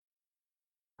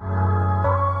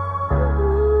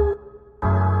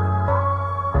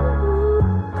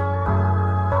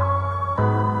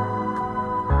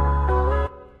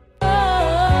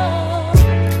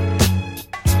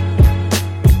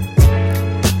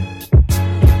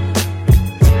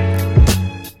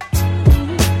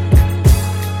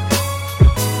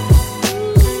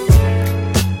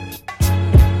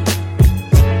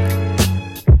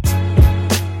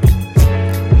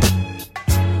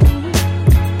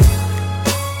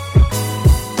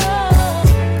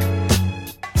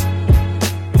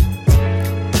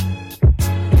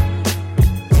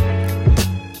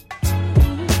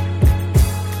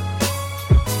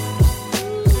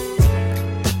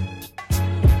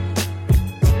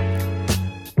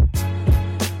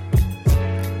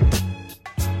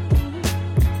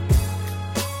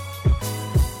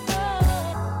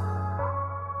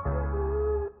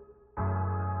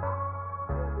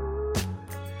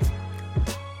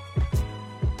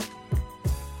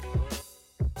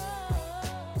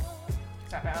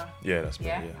Yeah, that's better.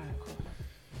 Yeah. Yeah. Alright, cool.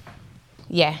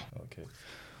 Yeah. Okay.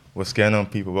 What's going on,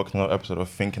 people? Welcome to another episode of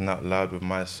Thinking Out Loud with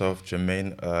myself,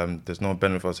 Jermaine. There's no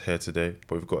Ben with us here today,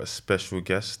 but we've got a special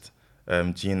guest,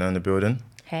 Gina, in the building.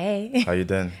 Hey. How you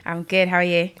doing? I'm good. How are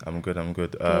you? I'm good. I'm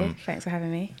good. Good. Thanks for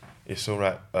having me. It's all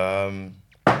right.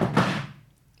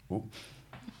 Ooh.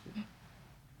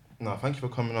 No, thank you for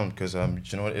coming on because do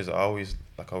you know what it is? I always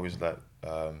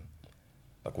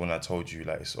when I told you,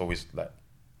 like, it's always like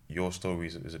your story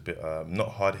is a bit not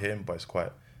hard hitting, but it's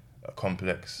quite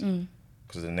complex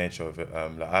because of the nature of it.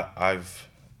 I've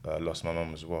lost my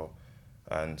mum as well,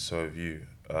 and so have you.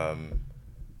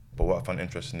 But what I find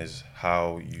interesting is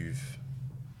how you've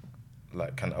I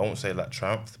won't say like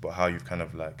triumphed, but how you've kind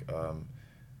of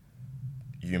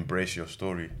you embrace your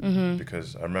story.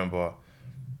 Because I remember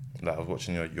I was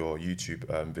watching your YouTube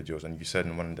videos, and you said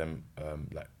in one of them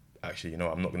actually,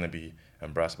 I'm not going to be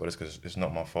embarrassed about this because it's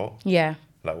not my fault. Yeah.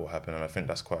 Like what happened, and I think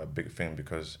that's quite a big thing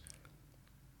because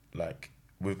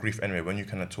with grief anyway, when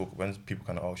people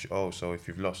kind of ask you, oh, so if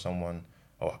you've lost someone,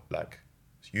 or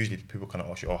usually people kind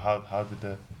of ask you, oh, how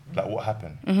did what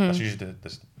happened? That's usually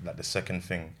the second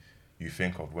thing you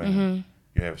think of when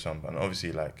you have someone. And obviously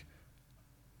I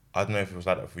don't know if it was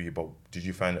like that for you, but did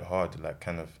you find it hard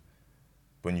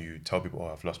when you tell people,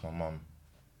 oh, I've lost my mum,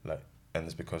 and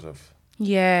it's because of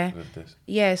Yeah. this?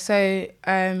 Yeah. So,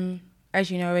 as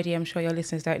you know already, I'm sure your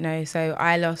listeners don't know. So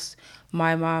I lost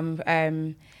my mum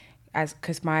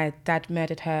because my dad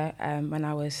murdered her when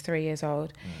I was 3 years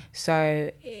old.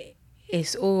 So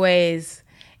it's always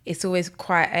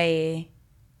quite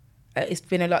it's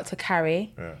been a lot to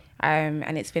carry. Yeah.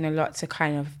 And it's been a lot to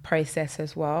kind of process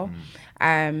as well.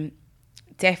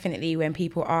 Definitely when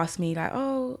people ask me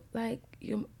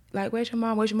where's your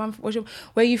mum? Where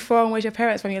are you from? Where's your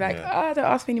parents from? You're like, Yeah. don't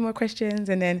ask me any more questions.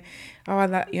 And then,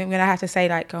 when I have to say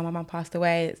my mum passed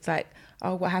away, it's like,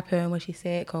 oh, what happened? Was she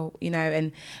sick? Or,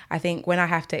 and I think when I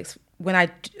have to,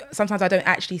 sometimes I don't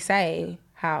actually say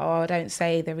I don't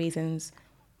say the reasons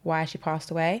why she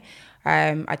passed away.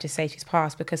 I just say she's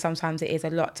passed because sometimes it is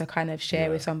a lot to kind of share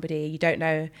with somebody. You don't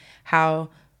know how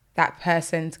that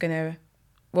person's going to,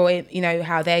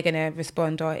 how they're going to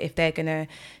respond, or if they're going to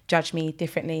judge me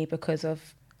differently because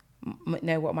of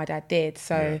what my dad did.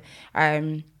 So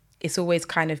it's always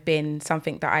kind of been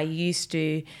something that I used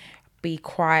to be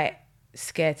quite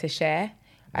scared to share.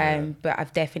 But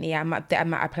I've definitely, I'm at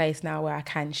a place now where I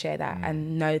can share that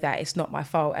and know that it's not my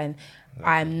fault, and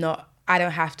I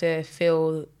don't have to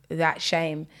feel that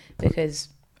shame because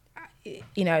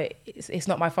it's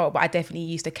not my fault. But I definitely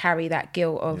used to carry that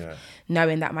guilt of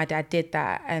knowing that my dad did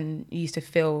that, and used to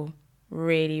feel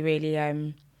really, really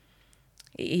it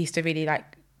used to really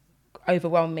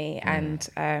overwhelm me. And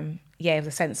it was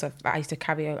a sense of I used to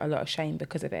carry a lot of shame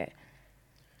because of it.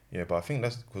 Yeah, but I think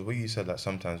that's because what you said,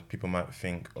 sometimes people might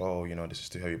think, oh, this is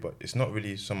too heavy, but it's not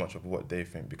really so much of what they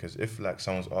think, because if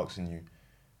someone's asking you,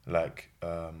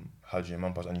 how do your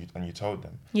mum pass, and you told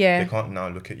them, they can't now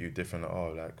look at you different,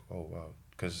 oh wow,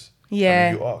 because you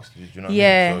asked, do you know what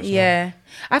I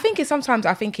mean? So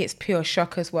I think it's pure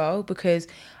shock as well, because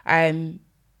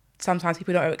sometimes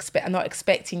people are not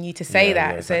expecting you to say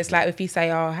that. Exactly. So it's like if you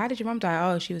say, oh, how did your mum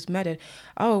die? Oh, she was murdered.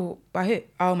 Oh, by who?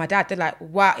 Oh, my dad. They're like,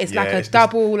 wow, it's a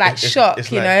double shock,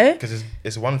 because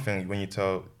it's one thing when you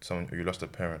tell someone you lost a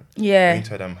parent, when you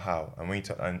tell them how, and when you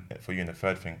tell, and for you, in the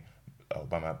third thing, oh,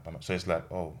 by my so it's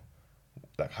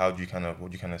how do you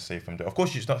what do you say from there? Of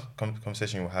course, it's not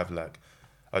conversation you'll have I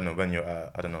don't know, when you're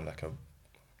at, I don't know,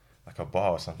 a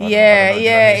bar or something.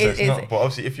 But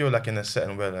obviously if you're in a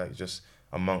setting where just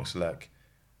amongst I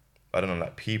don't know,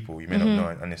 people you may not know,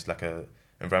 and it's a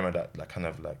environment that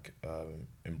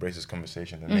embraces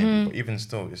conversation, and maybe, but even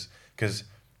still, it's because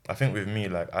I think with me,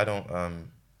 I don't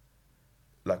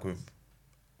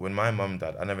when my mum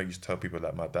died, I never used to tell people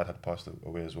that my dad had passed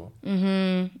away as well,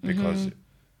 because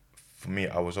for me,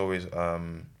 I was always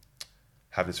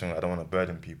have this thing, I don't want to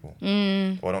burden people, or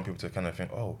I don't want people to kind of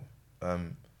think, oh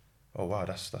wow,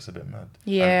 that's a bit mad.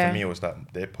 And for me, it was that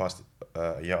they passed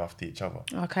a year after each other.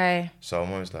 Okay. So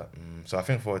I'm always so I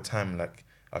think for a time,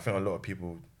 I think a lot of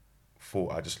people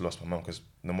thought I just lost my mum, because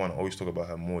number one, I always talk about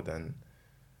her more than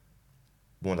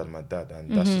my dad,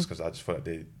 and that's just because I just felt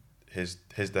like his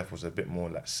death was a bit more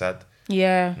sad.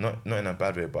 Yeah. Not in a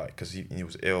bad way, but because he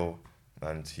was ill,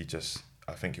 and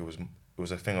I think it was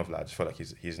a thing of I just felt like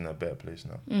he's in a better place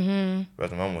now.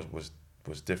 Whereas my mum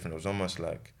was different. It was almost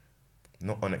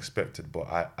not unexpected, but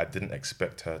I didn't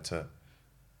expect her to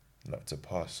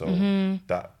pass. So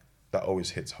that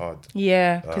always hits hard.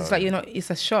 Yeah, because it's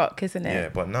a shock, isn't it? Yeah,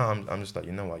 but now I'm just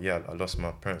you know what? Yeah, I lost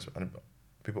my parents, and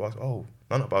people ask, oh,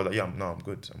 no, but I was I'm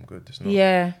good. It's not.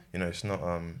 Yeah. It's not.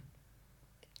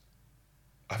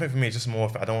 I think for me, it's just more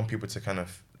of, I don't want people to kind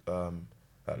of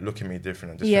like look at me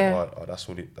different and just think, oh,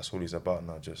 that's all he's about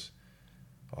now. Just,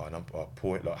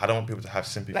 poor. Like, I don't want people to have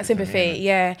sympathy. Like sympathy,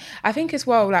 yeah. I think as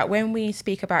well, like when we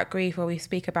speak about grief or we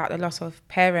speak about the loss of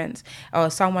parents, or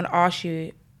someone asks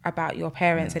you about your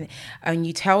parents and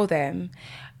you tell them,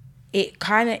 it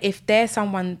kind of, if there's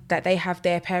someone that they have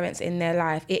their parents in their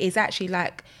life, it is actually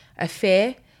like a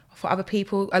fear for other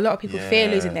people. A lot of people fear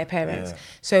losing their parents.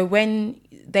 So when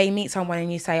they meet someone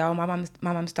and you say, oh, my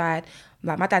mum's died,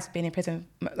 like my dad's been in prison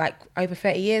like over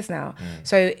 30 years now.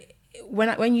 So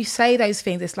when you say those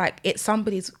things, it's like it's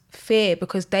somebody's fear,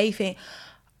 because they think,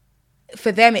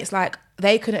 for them it's like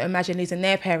they couldn't imagine losing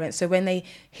their parents. So when they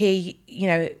hear, you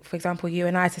know, for example, you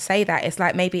and I to say that, it's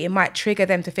like maybe it might trigger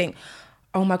them to think,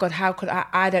 oh my God, how could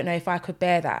I don't know if I could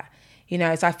bear that, you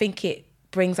know. So I think it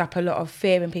brings up a lot of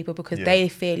fear in people, because they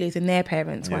fear losing their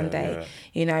parents one day,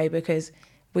 you know, because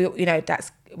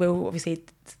that's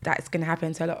going to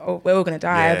happen to a lot. We're all going to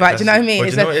die, but do you know what I mean?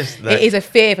 It is a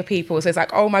fear for people. So it's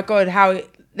like, oh my God, how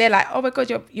they're like, oh my God,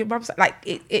 your mum's like,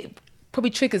 it probably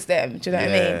triggers them. Do you know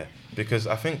what I mean? Because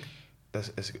I think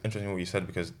it's interesting what you said,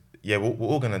 because we're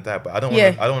all going to die, but I don't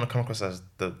want to come across as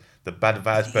the bad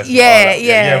vibes person.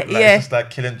 It's just like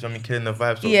killing the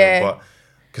vibes. But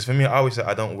because for me, I always say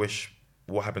I don't wish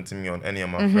what happened to me on any of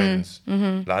my friends.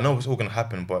 Like, I know it's all going to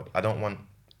happen, but I don't want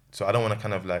to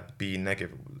kind of like be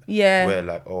negative. Where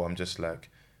like, oh, I'm just like,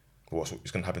 what's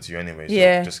going to happen to you anyway?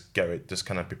 So just get it, just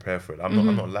kind of prepare for it. I'm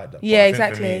not like that. But I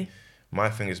think for me, my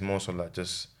thing is more so like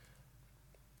just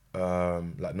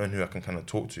like knowing who I can kind of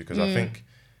talk to, because I think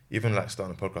even like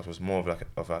starting a podcast was more of like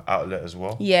of an outlet as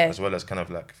well. As well as kind of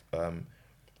like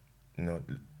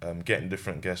getting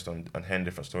different guests and hearing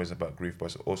different stories about grief, but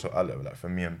it's also outlet like for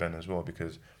me and Ben as well,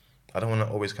 because I don't want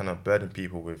to always kind of burden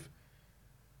people with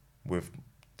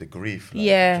the grief. Like, do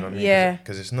you know what I mean?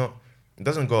 Because it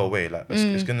doesn't go away. Like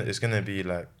it's gonna be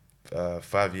like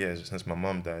 5 years since my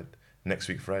mum died next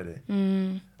week Friday,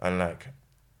 and like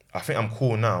I think I'm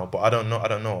cool now, but I don't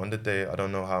know on the day. I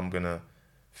don't know how I'm gonna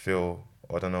feel,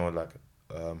 or I don't know like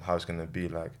how it's gonna be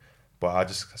like. But I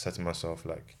just said to myself,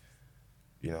 like,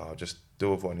 you know, I'll just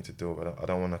deal with what I need to deal with. I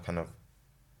don't want to kind of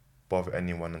bother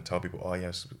anyone and tell people, oh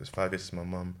yes, it's 5 years since my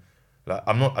mum. Like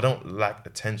I don't like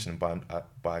attention, but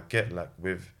I get like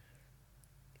with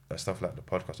stuff like the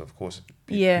podcast. Of course,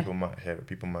 people might hear it,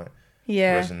 people might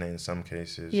resonate in some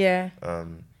cases.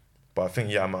 But I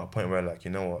think I'm at a point where, like,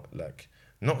 you know what, like,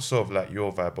 not sort of like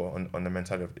your vibe, but on the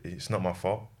mentality of it's not my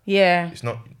fault. It's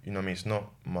not, you know what I mean. It's not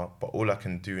my. But all I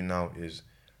can do now is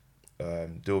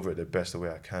deal with it the best way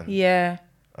I can.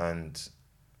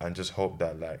 And just hope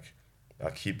that like I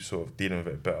keep sort of dealing with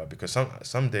it better, because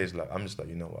some days like I'm just like,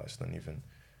 you know what, it's not even.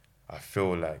 I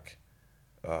feel like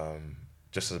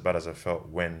just as bad as I felt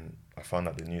when I found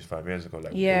out the news 5 years ago.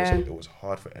 Like it was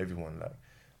hard for everyone, like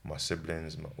my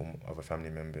siblings, my other family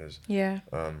members. But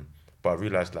I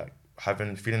realized like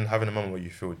having a moment where you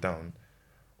feel down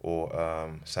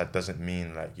or sad doesn't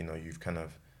mean like, you know, you've kind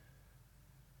of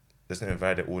doesn't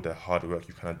invalidate all the hard work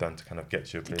you've kind of done to kind of get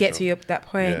to your place. That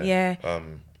point.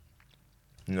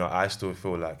 You know, I still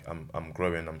feel like I'm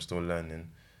growing, I'm still learning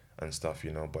and stuff,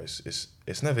 you know, but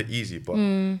it's never easy, but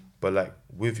like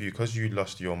with you, because you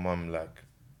lost your mum like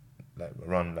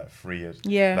around like 3 years.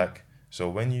 Like, so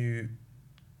when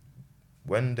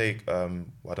they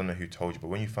I don't know who told you, but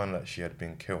when you found out she had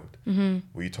been killed,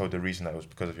 were you told the reason that it was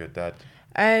because of your dad?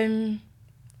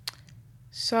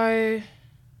 So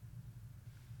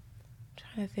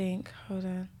trying to think, hold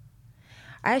on.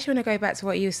 I actually want to go back to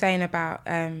what you were saying about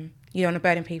you don't want to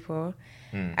burden people.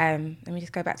 Let me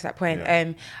just go back to that point.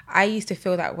 I used to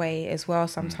feel that way as well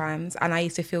sometimes, and I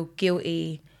used to feel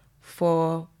guilty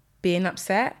for being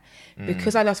upset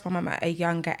because I lost my mum at a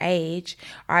younger age.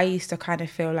 I used to kind of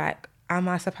feel like, am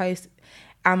I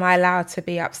allowed to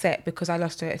be upset because I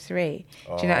lost her at 3?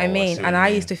 Do you know what I mean? And I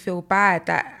used to feel bad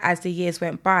that as the years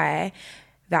went by,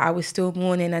 that I was still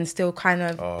mourning and still kind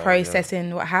of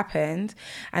processing what happened.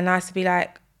 And I used to be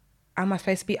like, am I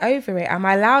supposed to be over it? Am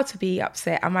I allowed to be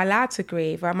upset? Am I allowed to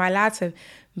grieve? Or am I allowed to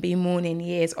be mourning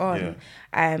years on?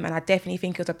 And I definitely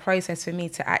think it was a process for me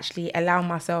to actually allow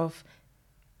myself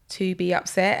to be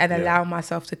upset and allow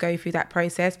myself to go through that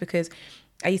process, because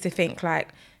I used to think like,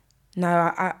 no,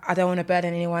 I don't want to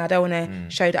burden anyone. I don't want to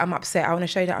show that I'm upset. I want to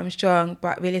show that I'm strong.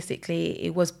 But realistically,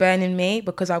 it was burning me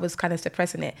because I was kind of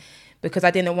suppressing it, because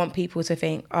I didn't want people to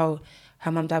think, oh,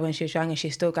 her mum died when she was young and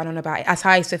she's still going on about it. That's how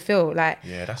I used to feel. Like,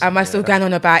 am I still going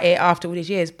on about it after all these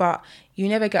years? But you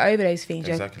never get over those things.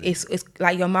 Exactly. It's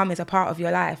like your mum is a part of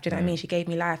your life. Do you know what I mean? She gave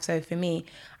me life. So for me,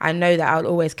 I know that I'll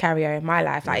always carry her in my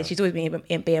life. Like, she's always been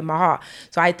in my heart.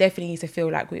 So I definitely used to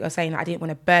feel like what you're saying, like, I didn't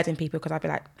want to burden people, because I'd be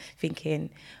like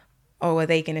thinking, oh, are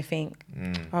they going to think,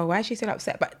 oh, why is she still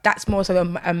upset? But that's more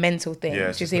so a mental thing.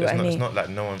 Yeah, do you see what I mean? It's not like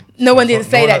no one didn't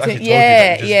say that to me.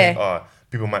 Yeah. Think, oh,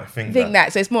 people might think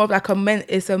that. So it's more of like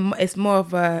it's more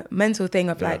of a mental thing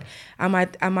of like, am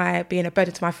I being a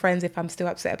burden to my friends if I'm still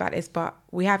upset about this? But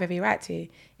we have every right to, you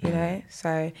know.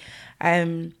 So,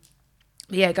 going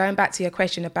back to your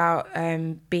question about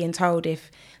being told if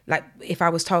I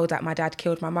was told that my dad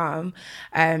killed my mum,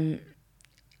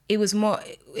 it was more.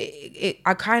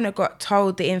 I kind of got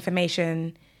told the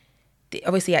information.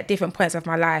 Obviously, at different points of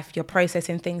my life, you're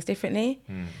processing things differently.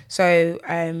 So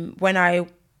when I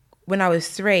was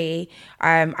 3,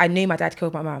 I knew my dad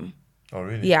killed my mum. Oh,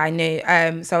 really? Yeah, I knew.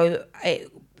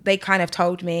 They kind of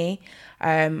told me.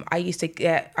 I used to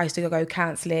go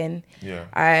counselling. Yeah.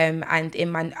 And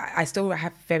I still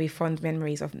have very fond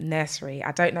memories of nursery.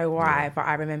 I don't know why, but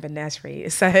I remember nursery.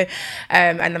 So,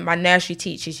 and my nursery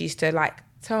teachers used to like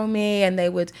tell me, and they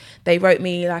wrote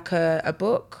me like a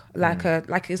book, like it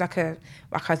was like a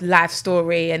life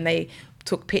story, and they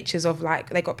took pictures of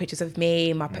they got pictures of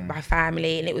me, my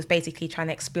family, and it was basically trying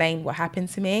to explain what happened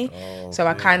to me. So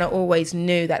I kind of always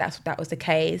knew that was the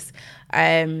case.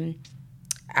 And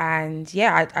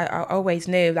I always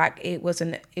knew like it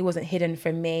wasn't hidden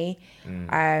from me.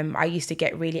 I used to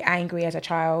get really angry as a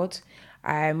child.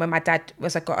 When my dad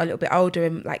got a little bit older,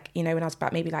 and when I was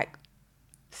about maybe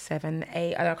 7,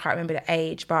 8, I can't remember the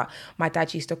age, but my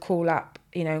dad used to call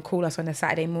us on a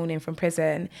Saturday morning from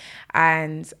prison.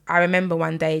 And I remember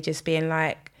one day just being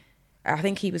like, I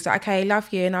think he was like, okay,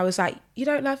 love you. And I was like, you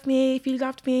don't love me. If you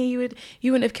loved me, you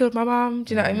wouldn't have killed my mum.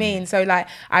 Do you know what I mean? So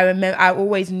I remember, I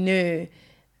always knew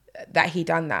that he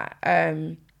done that.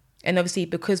 And obviously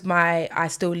because I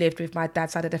still lived with my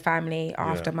dad's side of the family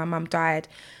after my mum died,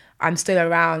 I'm still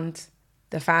around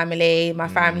the family. My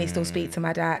family still speak to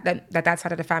my dad. The dad's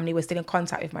side of the family was still in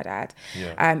contact with my dad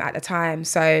at the time.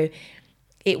 So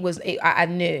I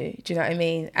knew, do you know what I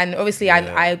mean? And obviously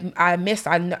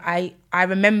I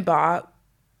remember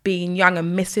being young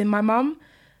and missing my mum.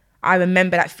 I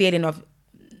remember that feeling of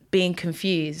being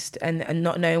confused and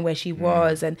not knowing where she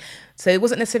was. And so it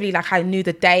wasn't necessarily like I knew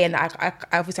the day, and I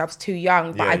obviously I was too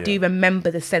young, but I do remember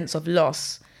the sense of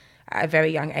loss at a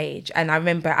very young age. And I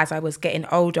remember as I was getting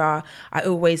older, I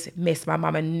always missed my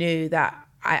mum and knew that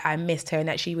I missed her and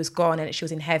that she was gone and that she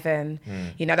was in heaven.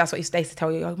 That's what they used to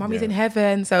tell you, mummy's in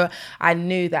heaven. So I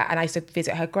knew that, and I used to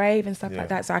visit her grave and stuff like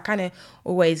that. So I kind of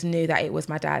always knew that it was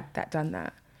my dad that done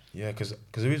that. Yeah, because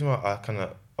the reason why I kind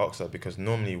of asked that, because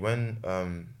normally when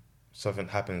something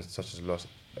happens such as loss,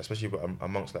 especially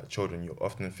amongst children, you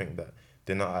often think that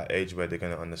they're not at an age where they're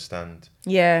going to understand.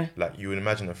 Yeah. Like you would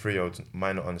imagine a 3-year-old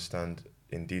might not understand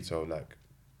in detail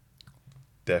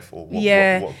death or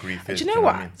what grief is. Do you know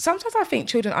what? I mean? Sometimes I think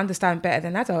children understand better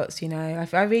than adults,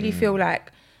 I really feel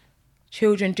like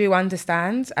children do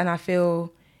understand, and I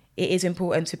feel it is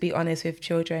important to be honest with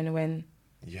children when,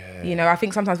 I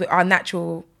think sometimes our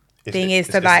natural thing is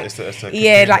to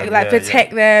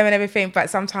protect them and everything,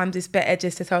 but sometimes it's better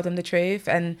just to tell them the truth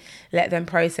and let them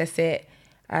process it,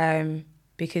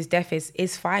 because death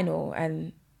is final,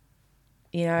 and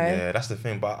yeah, that's the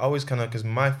thing. But I always kind of, because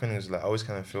my thing is I always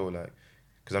kind of feel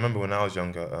because I remember when I was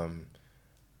younger,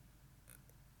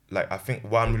 I think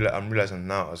what I'm realizing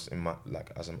now as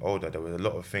I'm older, there were a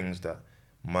lot of things that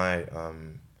my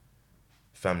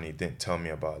family didn't tell me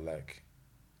about,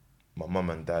 my mum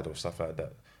and dad or stuff like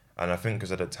that. And I think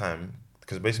because at the time,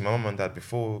 because basically my mum and dad,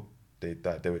 before they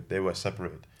died, they were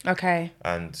separated. Okay.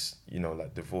 And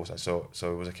divorced. So it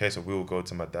was a case of we would go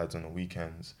to my dad's on the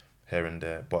weekends here and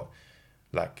there, but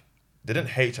they didn't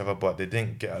hate each other, but they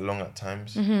didn't get along at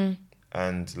times.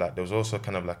 And there was also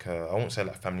kind of I won't say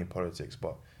family politics,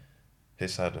 but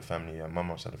his side of the family and my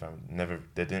mom's side of the family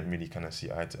they didn't really kind of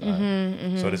see eye to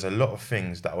eye. So there's a lot of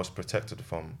things that I was protected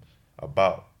from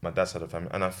about my dad's side of the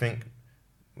family. And I think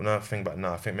when I think back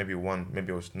now, I think maybe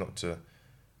it was not to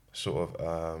sort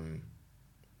of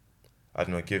I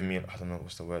don't know, give me, I don't know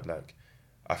what's the word,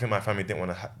 I think my family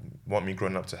didn't want me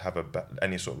growing up to have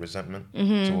any sort of resentment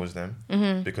towards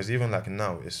them. Because even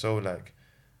now, it's so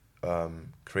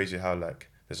crazy how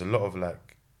there's a lot of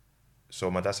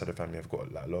so my dad's side of the family, I've got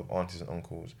a lot of aunties and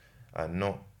uncles, and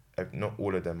not not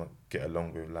all of them get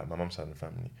along with like my mum's side of the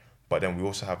family, but then we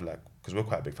also have like, because we're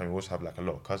quite a big family, we also have like a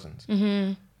lot of cousins.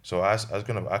 So I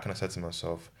kind of said to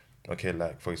myself, okay,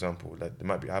 like for example, like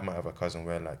I might have a cousin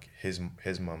where like his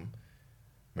mum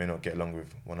may not get along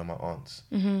with one of my aunts,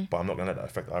 but I'm not gonna let that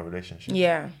affect our relationship.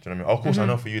 Yeah. Do you know what I mean? Of course, I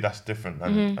know for you that's different,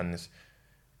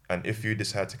 and if you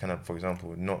decide to kind of, for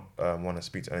example, not want to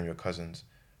speak to any of your cousins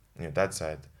on your dad's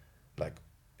side, like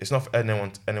it's not for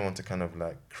anyone to kind of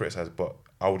like criticize, but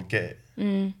I would get it. Do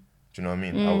you know what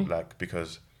I mean? I would like,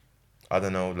 because I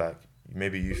don't know, like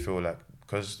maybe you feel like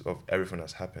because of everything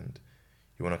that's happened,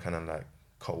 you want to kind of like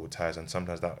cut all ties, and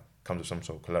sometimes that comes with some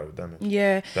sort of collateral damage.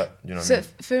 Yeah. That, you know so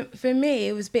what I mean? for me,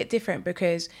 it was a bit different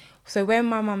because so when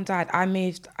my mum died,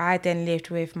 I then lived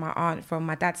with my aunt from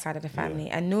my dad's side of the family.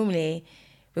 And normally,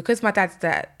 because my dad's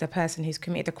the person who's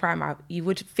committed the crime, you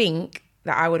would think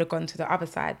that I would have gone to the other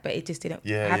side, but it just didn't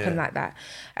happen like that.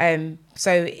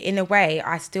 So in a way,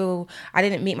 I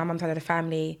didn't meet my mum's side of the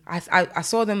family. I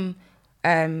saw them,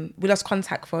 we lost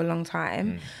contact for a long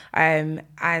time. And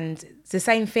it's the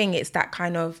same thing, it's that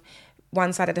kind of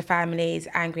one side of the family is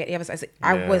angry at the other side.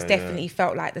 I was definitely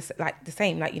felt like the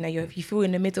same, like, you know, you feel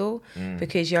in the middle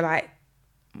because you're like,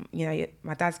 you know,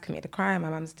 my dad's committed a crime, my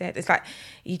mum's dead. It's like,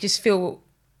 you just feel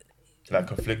like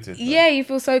conflicted. Yeah, you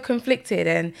feel so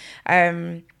conflicted.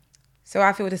 And so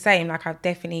I feel the same. Like I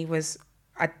definitely was,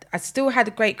 I still had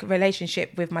a great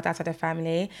relationship with my dad's side of the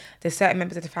family. There's certain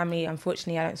members of the family,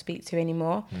 unfortunately, I don't speak to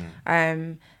anymore.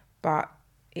 But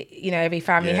you know, every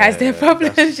family has their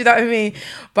problems, you know what I mean?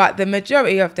 But the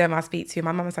majority of them I speak to.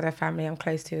 My mum's side of the family I'm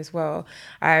close to as well.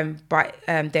 But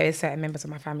there is certain members of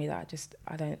my family that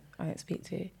I don't speak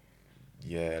to.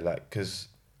 Yeah, like, because...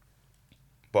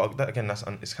 But that, again,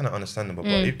 it's kind of understandable.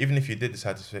 But even if you did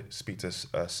decide to speak to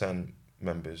certain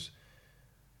members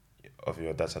of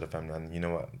your dad's side of the family, and you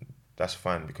know what, that's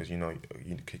fine, because you know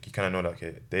you kind of know that,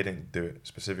 okay, they didn't do it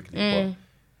specifically, but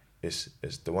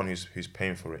it's the one who's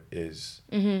paying for it is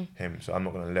him. So I'm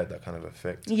not gonna let that kind of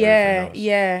affect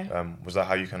everything else. Was that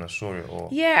how you kind of saw it, or?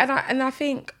 Yeah, and I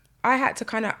think I had to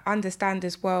kind of understand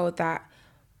as well that,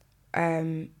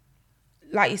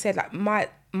 like you said, like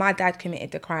my dad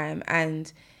committed the crime,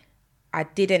 and I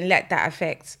didn't let that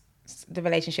affect the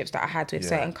relationships that I had with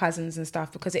certain cousins and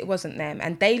stuff, because it wasn't them,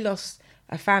 and they lost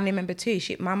a family member too.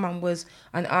 My mum was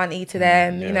an auntie to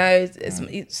them, you know,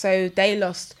 so they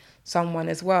lost someone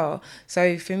as well.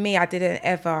 So for me, I didn't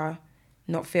ever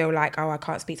not feel like, oh, I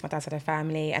can't speak to my dad's side of the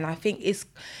family. And I think it's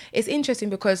interesting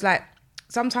because, like,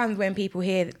 sometimes when people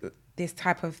hear this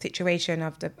type of situation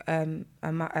of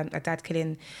a dad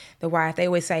killing the wife, they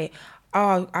always say,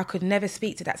 oh, I could never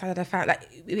speak to that side of the family. Like,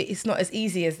 it's not as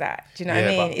easy as that. Do you know what I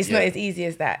mean? It's not as easy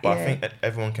as that. But I think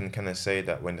everyone can kind of say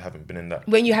that when they haven't been in that.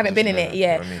 When you haven't been in it, you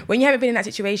know what I mean? When you haven't been in that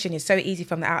situation, it's so easy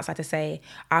from the outside to say,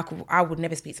 I would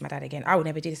never speak to my dad again. I would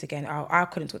never do this again. I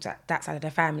couldn't talk to that side of the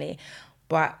family.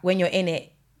 But when you're in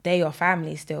it, they're your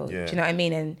family still. Do you know what I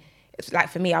mean? And it's like,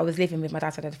 for me, I was living with my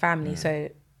dad's side of the family, so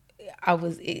I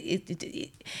was.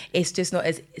 It's just not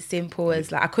as simple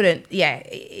as, like, I couldn't. Yeah,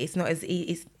 it's not as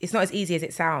easy as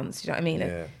it sounds. Do you know what I mean?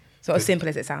 Yeah. It's not as simple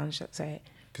as it sounds. So.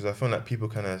 Because I feel like people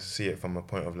kind of see it from a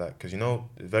point of, like, because, you know,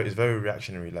 it's very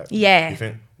reactionary. Like, you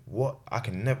think, what? I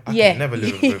can never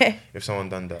live with if someone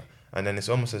done that. And then it's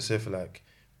almost as if, like,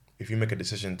 if you make a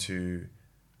decision to,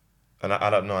 and I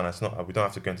don't know, and it's not, we don't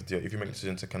have to go into detail. If you make a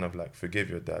decision to kind of like forgive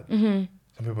your dad, some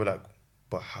people are like,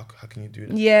 but how can you do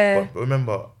that? Yeah. But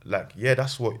remember, like,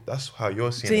 that's how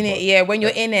you're seeing it. Yeah, when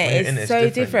you're in it, it's so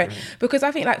different. Because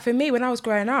I think, like, for me, when I was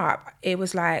growing up, it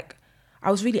was like,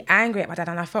 I was really angry at my dad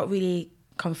and I felt really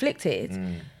conflicted.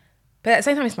 But at the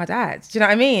same time, it's my dad. Do you know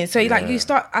what I mean? So like,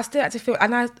 I still had to feel,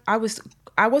 and I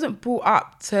wasn't brought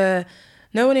up to,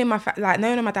 no one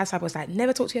on my dad's side was like,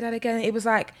 never talk to your dad again. It was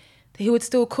like, he would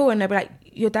still call and they'd be like,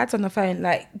 your dad's on the phone.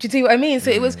 Like, do you see what I mean? So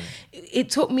it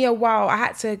took me a while. I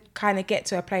had to kind of get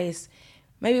to a place,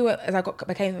 maybe as I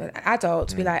became an adult,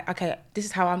 to be like, okay, this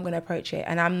is how I'm going to approach it.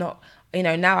 And I'm not, you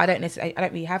know, now I don't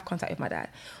really have contact with my dad.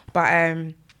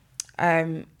 But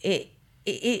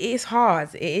it's hard.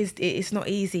 It's not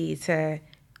easy to,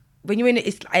 when you're in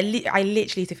it, I literally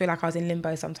used to feel like I was in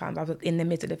limbo sometimes. I was in the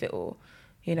middle of it all,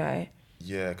 you know?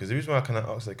 Yeah, because the reason why I kind of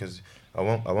asked that, because at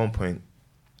one point,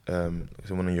 in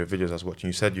one of your videos I was watching,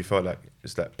 you said you felt like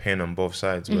it's like pain on both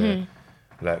sides, where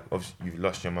like, obviously you've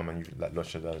lost your mum and you've like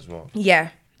lost your dad as well. Yeah,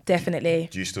 definitely.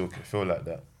 Do you still feel like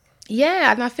that?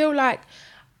 Yeah, and I feel like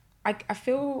I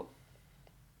feel.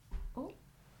 Oh,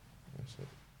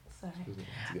 sorry.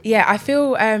 Yeah, I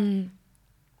feel.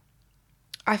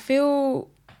 I feel.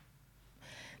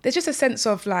 There's just a sense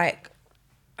of like,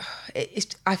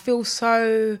 I feel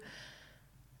so.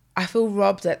 I feel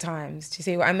robbed at times. Do you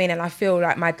see what I mean? And I feel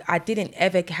like I didn't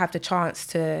ever have the chance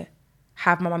to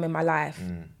have my mum in my life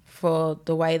for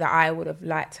the way that I would have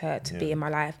liked her to be in my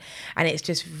life. And it's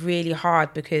just really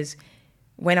hard because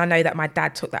when I know that my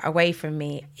dad took that away from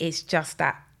me, it's just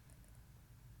that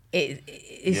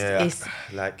it's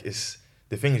like it's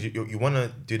the thing is you want to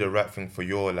do the right thing for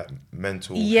your like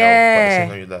mental health, but at the same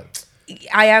time you're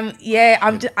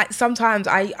like sometimes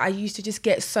I used to just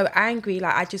get so angry,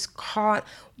 like I just can't,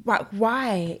 like,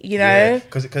 why, you know?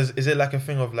 Because is it like a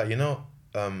thing of like, you know,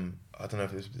 I don't know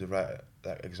if it's the right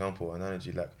like example or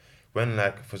analogy, like when,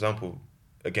 like, for example,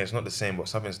 again, it's not the same, but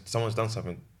someone's done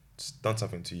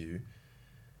something to you,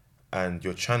 and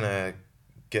you're trying to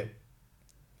get,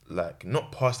 like,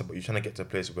 not past it, but you're trying to get to a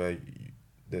place where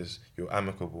you're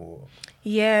amicable.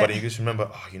 Yeah. But you just remember,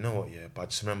 oh, you know what? Yeah, but I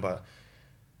just remember,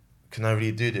 can I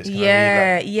really do this?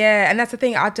 Yeah. And that's the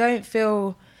thing. I don't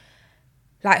feel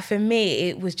like, for me,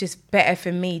 it was just better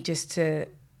for me just to.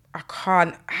 I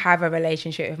can't have a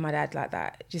relationship with my dad like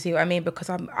that. Do you see what I mean? Because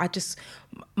I just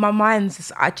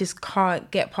can't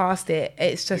get past it.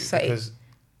 It's just because,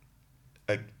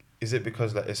 like, is it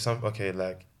because like it's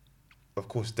like, of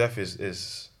course, death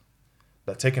is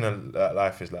like taking a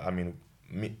life is like, I mean,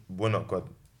 we're not God,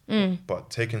 but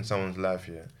taking someone's life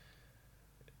here.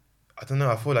 I don't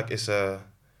know. I feel like it's like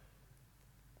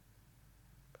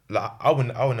I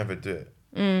would never do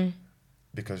it.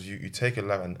 Because you take a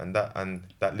life and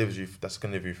that lives you, that's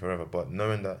gonna live you forever. But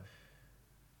knowing that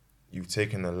you've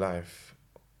taken a life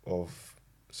of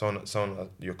someone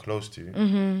you're close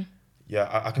to,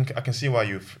 I can see why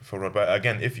you feel wrong. But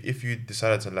again, if you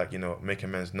decided to, like, you know, make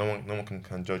amends, no one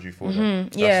can judge you for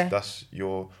that. That's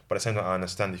your. But at the same time, I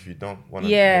understand if you don't want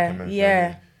to make amends.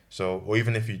 Yeah. So, or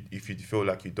even if you feel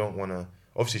like you don't want to,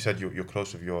 obviously you said you're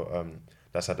close with your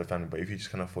that side of the family, but if you just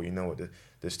kind of thought, you know what,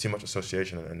 there's too much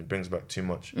association and it brings back too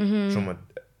much trauma,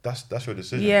 that's your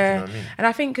decision. Yeah. You know what I mean? And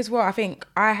I think as well,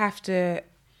 I have to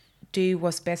do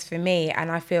what's best for me, and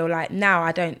I feel like now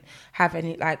I don't have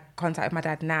any like contact with my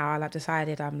dad now. I've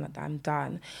decided I'm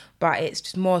done, but it's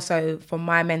just more so for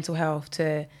my mental health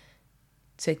to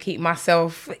keep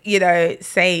myself, you know,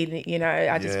 sane. You know,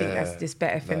 I just think that's just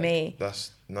better for me. I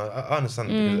understand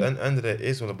because at the end of the day,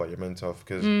 it's all about your mental health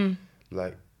because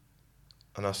like.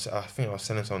 And I think I was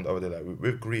telling someone the other day, like,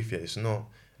 with grief, it's not,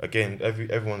 again,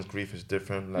 everyone's grief is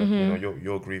different. Like, you know,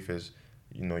 your grief is,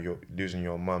 you know, you're losing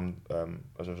your mum,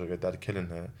 as well as your dad killing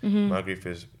her. My grief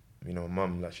is, you know,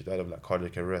 mum, like, she died of like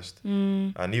cardiac arrest.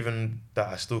 And even that,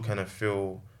 I still kind of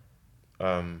feel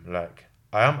like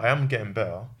I am getting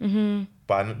better,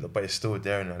 but it's still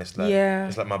there, and it's like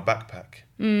it's like my backpack.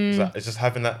 It's just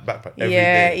having that backpack every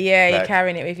day. Yeah, like, you're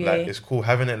carrying it with you. Like, it's cool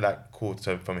having it, like, cool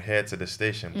from here to the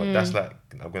station, but that's like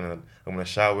I'm gonna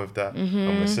shower with that. I'm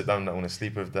gonna sit down. I'm gonna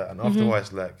sleep with that, and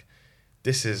afterwards, like,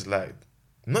 this is like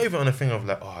not even on a thing of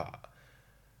like, oh,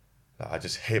 like, I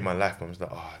just hate my life. But I'm just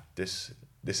like, oh, this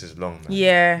is long, man.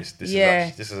 Yeah, this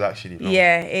is actually long.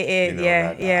 Yeah, it is. You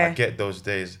know, like, I get those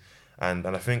days, and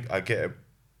I think I get.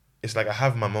 It's like I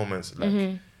have my moments,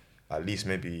 like at least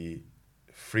maybe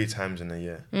 3 times in a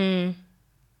year.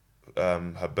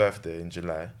 Her birthday in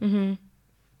July.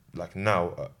 Like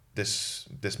now, this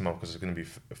month, because it's gonna be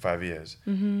 5 years,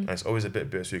 and it's always a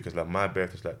bit bittersweet because like my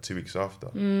birthday's like 2 weeks after.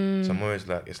 So I'm always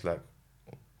like, it's like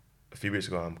a few weeks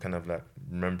ago, I'm kind of like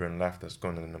remembering life that's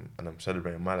gone, and I'm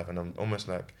celebrating my life, and I'm almost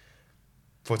like,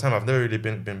 for a time I've never really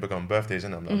been big on birthdays,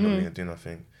 and I'm not really gonna do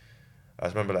nothing. I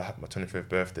just remember like my 25th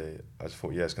birthday. I just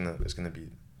thought, it's gonna be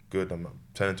good. I'm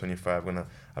turning 25. I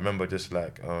remember just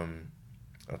like I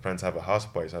was planning to have a house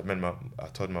party. So I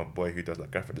told my boy who does like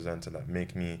graphic design to like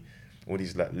make me all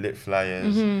these like lit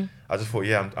flyers. I just thought,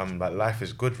 I'm like, life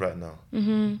is good right now.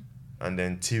 And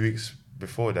then 2 weeks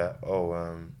before that,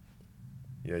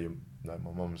 like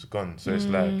my mom's gone. So it's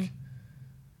like,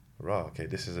 right, okay,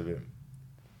 this is a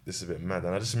bit mad.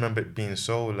 And I just remember it being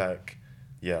so like,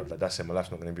 like that's it, my life's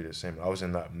not going to be the same. I was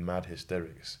in like mad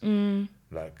hysterics.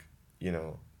 Like, you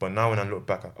know, but now when I look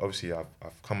back, obviously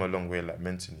I've come a long way, like,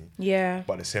 mentally. Yeah.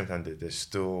 But at the same time, there's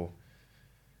still,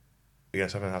 again,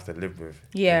 something I have to live with.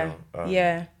 Yeah. You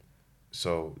know?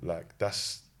 So like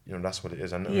that's what it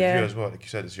is. And with you as well, like you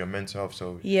said, it's your mental health.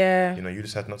 So you know, you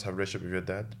decide not to have a relationship with your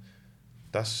dad.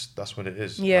 That's what it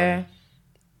is. Yeah.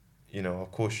 You know,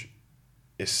 of course,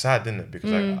 it's sad, isn't it?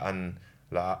 Because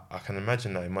like I can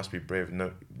imagine that it must be brave.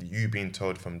 No, you being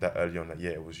told from that early on that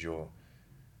it was your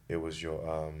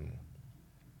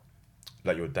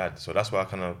like your dad. So that's why I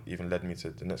kind of even led me to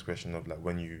the next question of like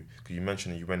because you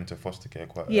mentioned that you went into foster care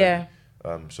quite early.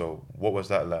 So what was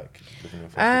that like living in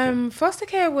foster care? Foster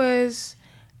care was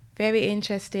very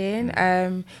interesting.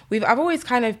 I've always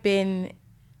kind of been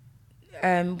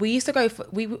we used to go for,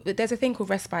 there's a thing called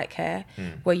respite care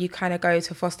where you kind of go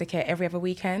to foster care every other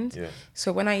weekend. Yeah.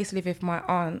 So when I used to live with my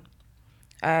aunt,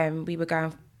 we were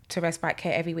going to respite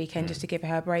care every weekend just to give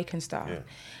her a break and stuff. Yeah.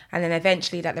 And then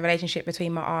eventually, like, the relationship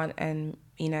between my aunt and,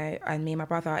 you know, and me and my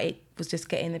brother, it was just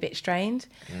getting a bit strained.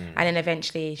 And then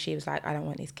eventually she was like, I don't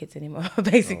want these kids anymore,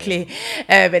 basically.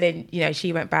 But then, you know,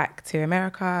 she went back to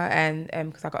America, and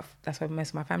because that's where most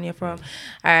of my family are from,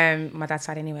 my dad's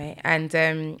side anyway.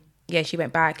 And yeah, she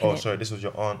went back. Oh, sorry, this was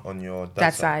your aunt on your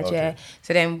dad's side. Okay. Yeah.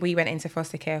 So then we went into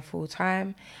foster care full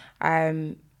time.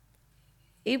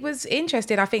 It was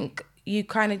interesting. I think you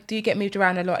kind of do get moved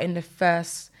around a lot in the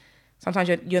first. Sometimes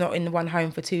you're not in the one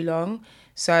home for too long.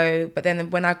 So, but then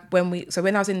when I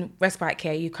was in respite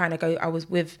care, you kind of go. I was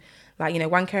with, like, you know,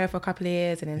 one carer for a couple of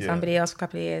years, and then somebody else for a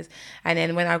couple of years, and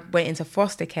then when I went into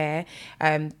foster care,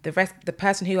 the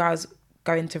person who I was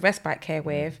going to respite care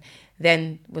with,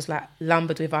 then was like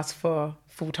lumbered with us for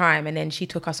full time, and then she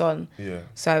took us on. Yeah.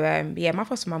 So my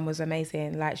foster mum was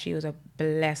amazing. Like, she was a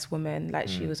blessed woman. Like,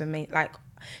 she was amazing. Like,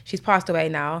 she's passed away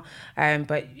now,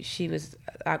 but she was,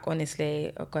 like,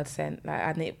 honestly a godsend.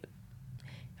 Like,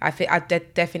 I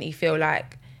definitely feel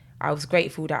like I was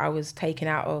grateful that I was taken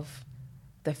out of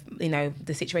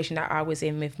the situation that I was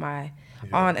in with my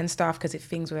aunt and stuff, because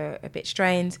things were a bit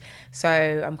strained. So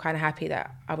I'm kind of happy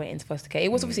that I went into foster care.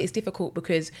 It was obviously, it's difficult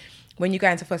because when you go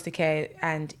into foster care,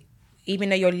 and even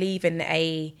though you're leaving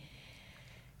a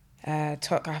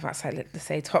toxic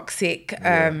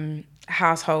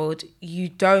household,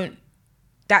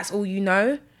 that's all you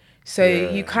know. So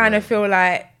you kind of feel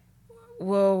like,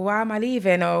 well, why am I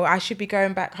leaving? Or I should be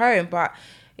going back home. But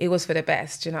it was for the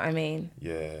best, do you know what I mean?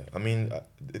 Yeah, I mean,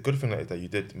 the good thing is that you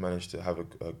did manage to have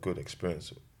a good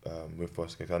experience with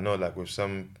foster care. I know, like, with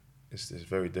some, it's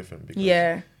very different because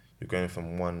you're going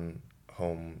from one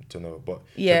home to another. But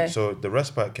so the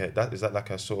respite care, is that like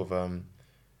a sort of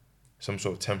some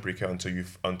sort of temporary care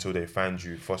until they find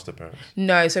you foster parents?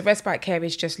 No, so respite care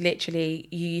is just literally,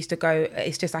 you used to go,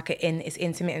 it's just like it's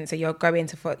intermittent. So you'll go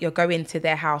into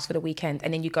their house for the weekend,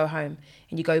 and then you go home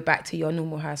and you go back to your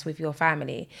normal house with your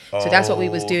family. So that's what we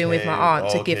was doing with my aunt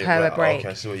to give her a break. Okay,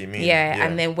 I see what you mean. Yeah,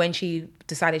 and then when she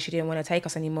decided she didn't want to take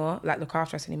us anymore, like look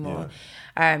after us anymore,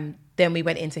 then we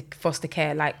went into foster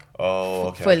care, like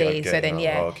fully. So then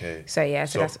so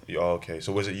that's okay.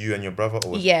 So was it you and your brother?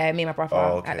 Or was me and my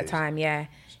brother at the time. Yeah.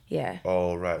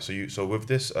 Oh right. So with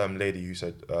this lady, you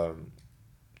said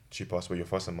she passed away, your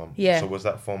foster mum. Yeah. So was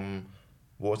that from?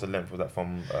 What was the length? Was that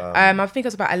from? I think it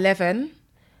was about 11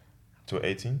 to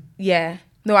 18. Yeah.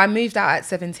 No, I moved out at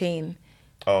 17.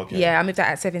 Oh, okay. Yeah, I moved out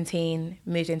at 17.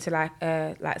 Moved into like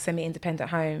semi-independent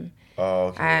home. Oh,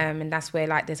 okay. And that's where,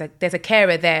 like, there's a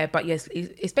carer there, but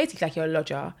it's basically like you're a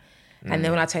lodger. And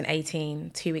then when I turned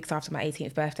 18, 2 weeks after my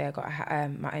 18th birthday, I got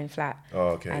my own flat. Oh,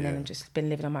 okay. And then I've just been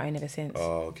living on my own ever since.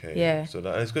 Oh, okay. Yeah. So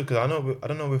it's good, because I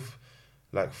don't know with,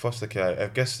 like, foster care, I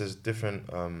guess there's different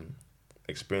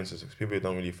experiences. People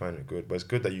don't really find it good, but it's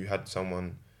good that you had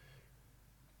someone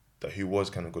who was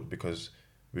kind of good, because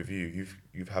with you're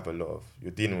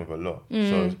dealing with a lot.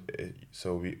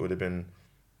 So it would have been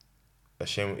a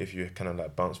shame if you kind of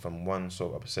like bounce from one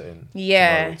sort of upsetting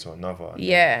scenario to another.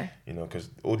 And you know, because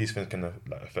all these things can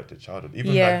like affect the childhood.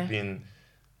 Even like being,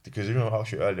 because even I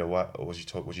asked you earlier, was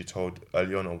you told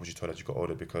early on, or was you told as you got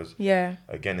older? Because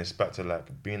again, it's back to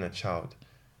like being a child.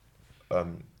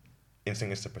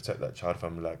 Instinct is to protect that child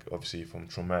from, like, obviously from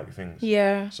traumatic things.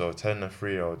 Yeah. So telling a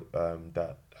 3-year-old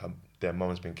that their mom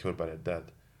has been killed by their dad,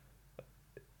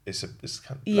 it's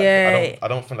kind of, like, I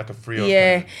don't think like a 3-year-old.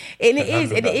 Yeah, and it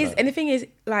is, and the thing is,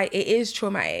 like, it is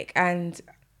traumatic and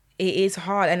it is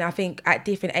hard, and I think at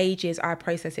different ages I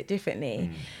process it differently.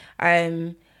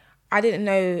 I didn't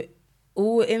know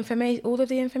all of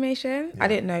the information. I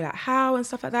didn't know, like, how and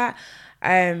stuff like that.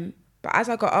 But as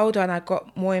I got older and I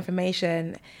got more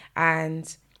information,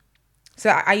 and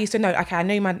so I used to know, okay, I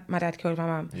knew my dad killed my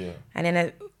mum. Yeah.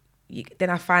 And then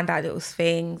I find out little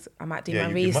things. I might do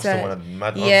my research. You must have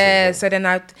wanted mad so then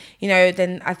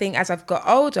I think as I've got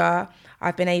older,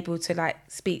 I've been able to, like,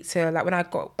 speak to, like, when I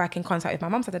got back in contact with my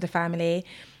mum's side of the family,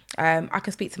 I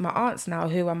can speak to my aunts now,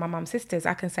 who are my mum's sisters.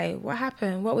 I can say, what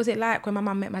happened? What was it like when my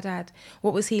mum met my dad?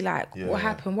 What was he like? Yeah. What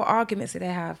happened? What arguments did they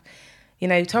have? You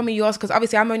know, tell me yours, because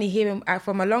obviously I'm only hearing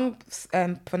for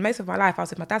most of my life, I was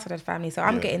with my dad's side of the family, so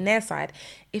I'm getting their side.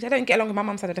 If they don't get along with my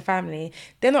mum's side of the family,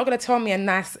 they're not going to tell me a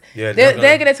nice... Yeah,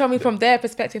 they're going to tell me from their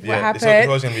perspective what happened. It's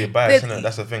always going to be a bias, isn't it?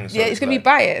 That's the thing. So it's going to be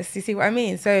biased, you see what I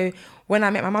mean? So when I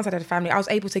met my mum's side of the family, I was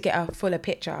able to get a fuller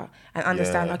picture and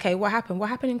understand, okay, what happened? What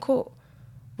happened in court?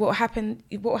 what happened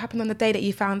on the day that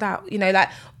you found out? You know, like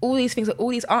all these things, all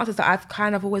these answers that I've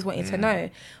kind of always wanted to know.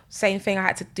 Same thing, I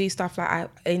had to do stuff like,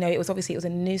 it was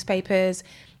in newspapers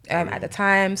at the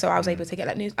time. So I was able to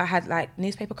get I had like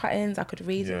newspaper cuttings. I could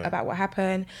read about what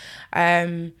happened.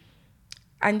 And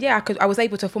yeah, I was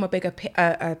able to form a bigger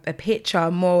a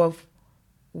picture more of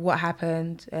what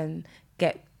happened and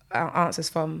get answers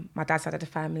from my dad's side of the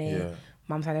family,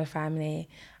 mum's side of the family.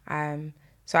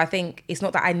 So I think it's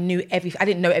not that I knew I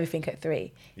didn't know everything at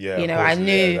 3. Yeah, you know, I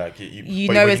knew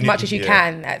as much as you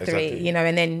can at 3. Exactly. You know,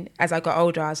 and then as I got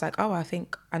older, I was like, oh, I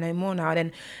think I know more now. And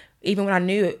then even when I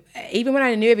knew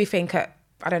everything at,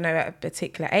 I don't know, at a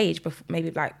particular age, but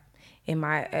maybe like in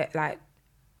my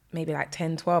maybe like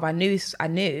 10, 12, I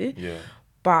knew. Yeah.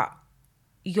 But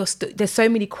there's so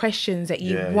many questions that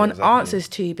you want answers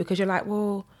to, because you're like,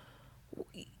 well.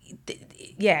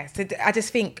 Yeah, so I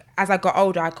just think as I got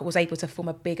older, I was able to form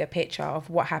a bigger picture of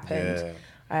what happened.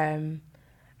 And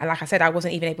like I said, I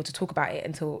wasn't even able to talk about it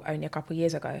until only a couple of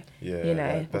years ago. Yeah, you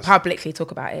know, publicly talk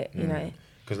about it. You know,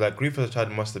 because like grief as a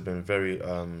child must have been very,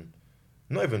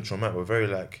 not even traumatic, but very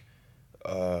like,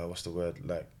 what's the word?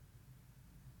 Like,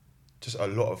 just a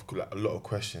lot of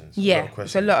questions. Yeah,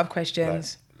 it's a lot of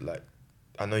questions. Like,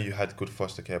 I know you had good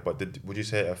foster care, but would you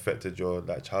say it affected your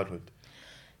like childhood?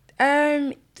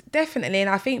 Definitely, and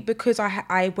I think because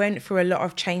I went through a lot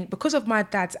of change because of my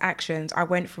dad's actions. I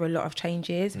went through a lot of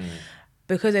changes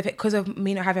because of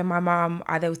me not having my mum.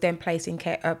 I was then placed in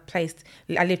care.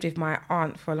 I lived with my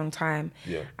aunt for a long time,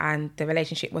 and the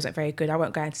relationship wasn't very good. I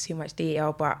won't go into too much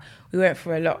detail, but we went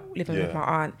through a lot living with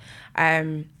my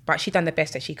aunt. But she done the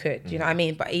best that she could. You know what I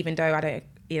mean? But even though I don't,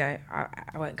 you know, I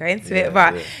won't go into it.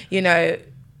 But you know,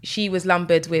 she was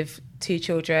lumbered with 2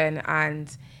 children,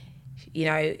 and you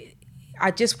know,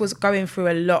 I just was going through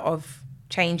a lot of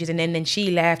changes, and then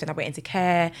she left and I went into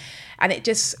care, and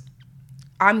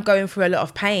I'm going through a lot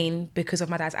of pain because of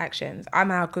my dad's actions. I'm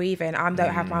now grieving. I don't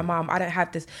have my mum. I don't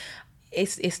have this.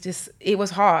 It's just, it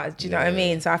was hard. Do you know what I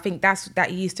mean? So I think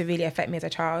that used to really affect me as a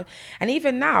child. And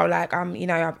even now, like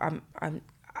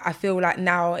I feel like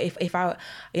now if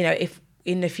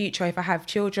in the future, if I have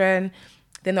children,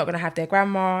 they're not going to have their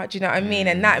grandma. Do you know what I mean?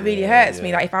 And that really hurts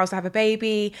me. Like if I was to have a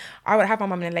baby, I would have my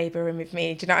mum in the labour room with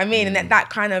me. Do you know what I mean? And that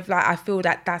kind of like, I feel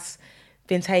that's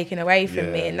been taken away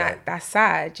from me, and that's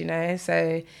sad, you know?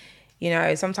 So, you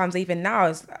know, sometimes even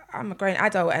now, I'm a grown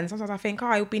adult, and sometimes I think,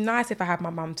 it would be nice if I had my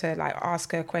mum to like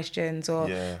ask her questions, or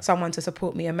someone to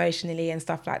support me emotionally and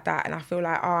stuff like that. And I feel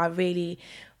like, I really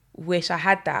wish I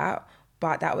had that,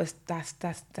 but that was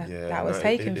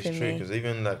taken from me. Because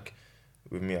even like,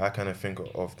 with me, I kind of think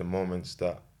of the moments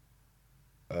that,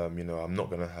 you know, I'm not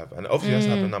gonna have, and obviously that's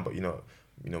happening now. But you know,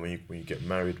 when you get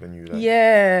married, when you like,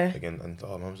 again, and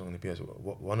mum's not gonna be as.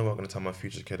 What am I gonna tell my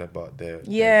future kid about their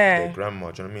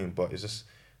grandma? Do you know what I mean? But it's just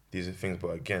these are things.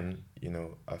 But again, you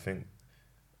know, I think,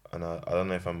 and I don't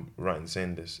know if I'm right in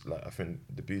saying this. Like, I think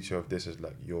the beauty of this is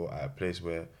like you're at a place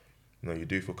where, you know, you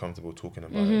do feel comfortable talking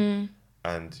about it,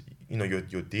 and you know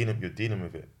you're dealing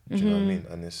with it. Do you know what I mean?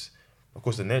 And it's. Of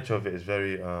course, the nature of it is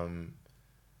very,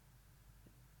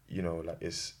 you know, like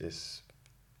it's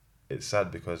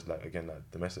sad because, like, again,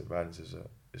 like domestic violence is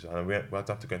and we don't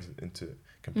have to go into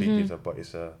complete detail, but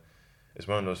it's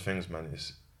one of those things, man.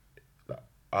 It's like,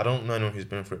 I don't know anyone who's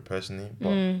been through it personally,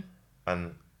 but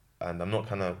and I'm not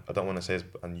I don't want to say this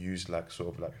and use like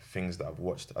sort of like things that I've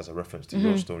watched as a reference to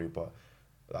your story, but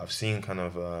I've seen kind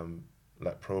of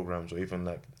like programs or even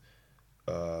like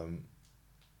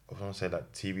I want to say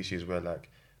like TV shows where like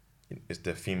it's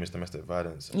the theme is domestic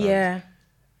violence. And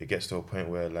it gets to a point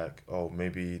where like,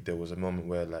 maybe there was a moment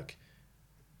where like,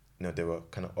 you know, they were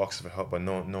kind of asking for help, but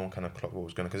no one kind of clocked what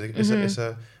was going on, because it's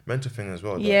a mental thing as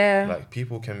well. Like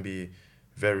people can be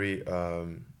very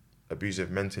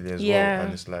abusive mentally as well,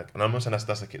 and it's like, and I'm not saying that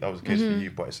was the case for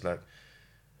you, but it's like,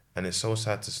 and it's so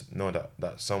sad to know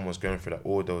that someone's going through that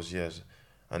all those years,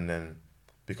 and then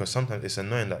because sometimes it's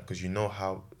annoying that because you know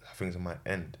how things might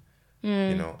end,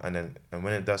 you know, and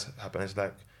when it does happen, it's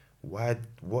like, what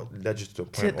led you to the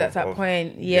point?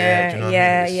 Point.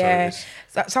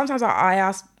 So sometimes I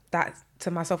ask that to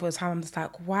myself all the time. I'm just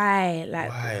like, why?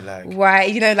 Why?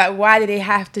 You know, like, why did they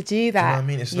have to do that? Do you know what I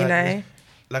mean? It's like, you know,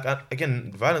 like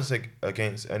again, violence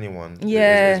against anyone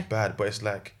is bad, but it's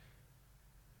like,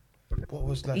 what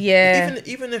was like?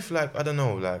 Even if like, I don't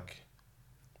know, like,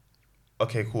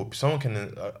 okay, cool. Someone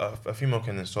can, a female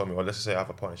can insult me, or let's say I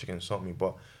have a partner, she can insult me,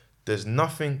 but there's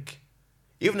nothing.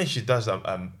 Even if she does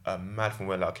a mad thing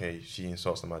where like, okay, she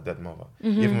insults my dead mother.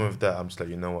 Even with that, I'm just like,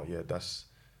 you know what? Yeah, that's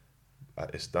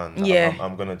it's done. Like,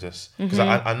 I'm gonna just because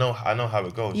I know how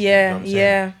it goes. You know what I'm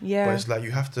saying? But it's like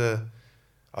you have to.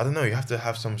 I don't know. You have to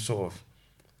have some sort of,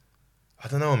 I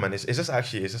don't know, man. It's just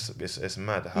actually it's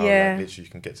mad how Yeah. like literally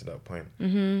you can get to that point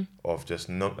Mm-hmm. of just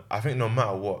no. I think no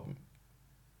matter what,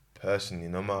 personally,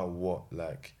 no matter what,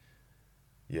 like,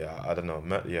 yeah, I don't know.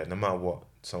 No matter what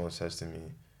someone says to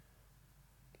me,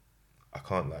 I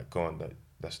can't like go on like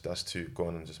that's too go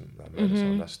on and just like murder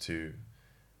someone. That's too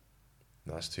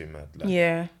mad. Like,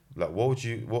 Yeah. like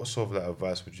what sort of like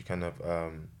advice would you kind of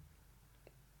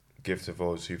give to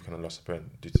those who've kind of lost a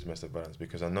parent due to domestic violence?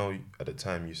 Because I know at the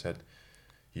time you said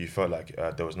you felt like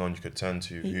there was no one you could turn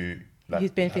to who like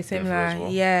who's been through similar. as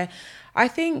well. Yeah, I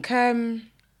think it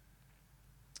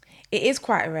is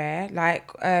quite rare.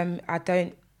 Like I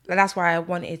don't. That's why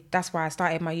I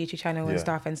started my YouTube channel and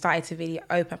stuff, and started to really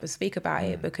open up and speak about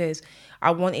it, because I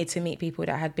wanted to meet people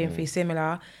that had been through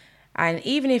similar, and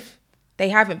even if they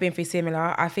haven't been through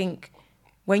similar, I think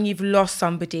when you've lost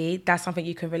somebody, that's something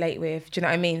you can relate with. Do you know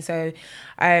what I mean? So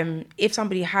if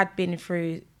somebody had been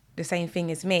through the same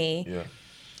thing as me,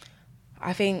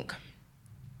 I think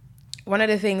one of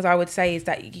the things I would say is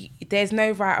that there's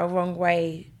no right or wrong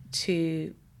way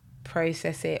to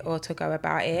process it or to go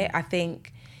about it. I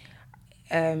think,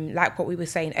 like what we were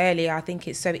saying earlier, I think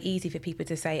it's so easy for people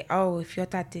to say, oh, if your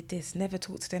dad did this, never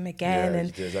talk to them again.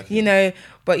 And, exactly. you know,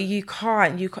 but you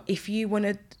can't. If you want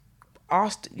to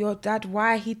ask your dad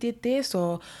why he did this,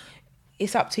 or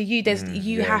it's up to you.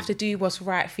 You have to do what's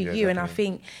right for you. Definitely. And I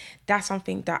think that's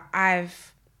something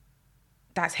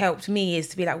that's helped me, is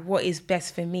to be like, what is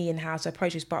best for me and how to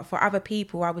approach this. But for other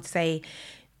people, I would say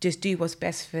just do what's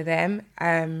best for them,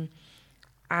 and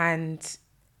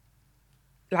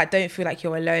like don't feel like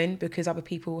you're alone, because other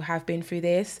people have been through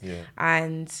this,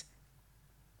 and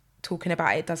talking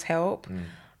about it does help.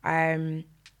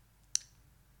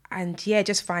 And yeah,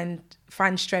 just find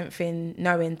strength in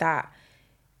knowing that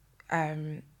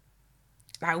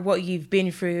like what you've been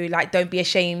through, like don't be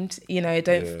ashamed,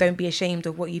 don't be ashamed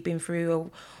of what you've been through, or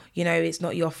it's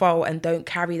not your fault, and don't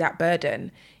carry that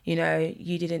burden. You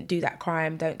didn't do that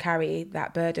crime, don't carry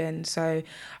that burden. So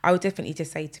I would definitely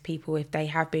just say to people, if they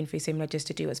have been through similar, just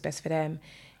to do what's best for them.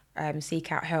 Seek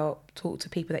out help, talk to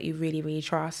people that you really, really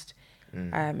trust,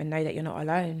 and know that you're not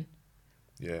alone.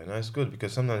 Yeah, no, it's good,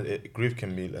 because sometimes grief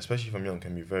can be, especially from young,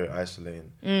 can be very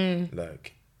isolating.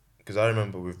 Like, because I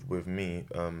remember with me,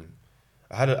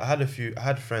 I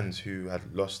had friends who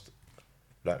had lost,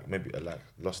 like maybe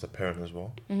lost a parent as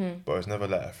well, but it was never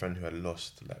like a friend who had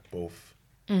lost like both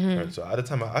parents. So at the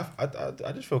time,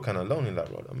 I just feel kind of lonely. Like,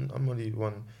 well, I'm only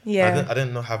one. Yeah. I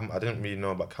didn't really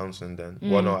know about counselling then.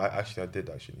 Well, no, I did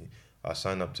actually. I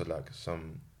signed up to like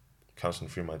some counselling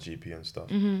through my GP and stuff.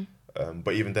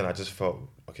 But even then, I just felt,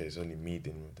 okay, it's only me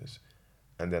dealing with this.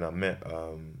 And then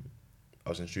I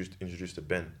was introduced to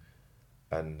Ben,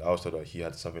 and I was told that he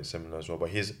had something similar as well. But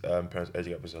his parents' age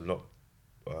gap was a lot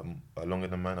longer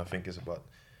than mine. I think it's about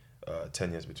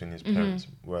 10 years between his parents.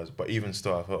 But even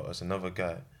still, I thought there's another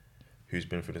guy who's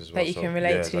been through this as well. That you can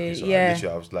relate to. Exactly.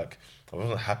 So I was like, I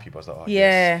wasn't happy, but I was like, oh,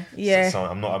 yeah. So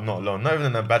I'm not alone. Not even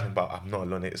in a bad thing, but I'm not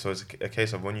alone. So it's a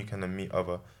case of when you kind of meet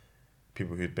other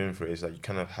people who've been through it, it's like you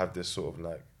kind of have this sort of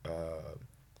like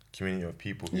community of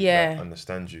people who like,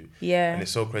 understand you. Yeah. And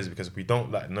it's so crazy because we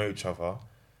don't like know each other,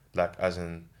 like as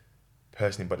in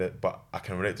personally, but I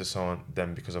can relate to someone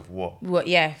then because of what. What?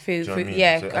 Yeah. Food. I mean?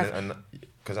 Yeah. So,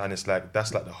 and it's like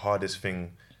that's like the hardest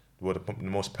thing, or the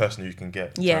most personal you can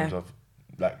get in terms of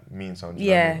like meeting someone.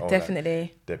 Yeah, definitely.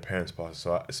 Like their parents passed.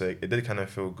 So it did kind of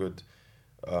feel good,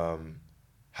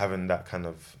 having that kind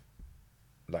of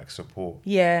like support.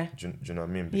 Yeah. Do you know what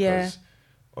I mean? Because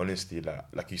honestly,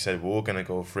 like you said, we're all gonna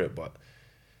go through it, but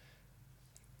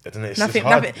I don't know. It's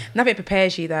nothing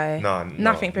prepares you though.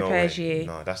 Nothing prepares you.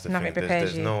 No, that's the nothing thing.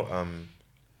 Prepares there's you. no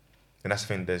and that's the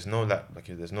thing. There's no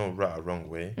there's no right or wrong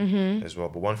way as well.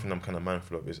 But one thing I'm kind of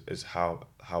mindful of is how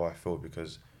I feel,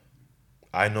 because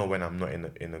I know when I'm not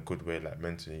in a good way, like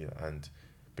mentally. And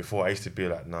before I used to be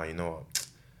like, nah, you know what?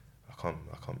 I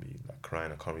can't be like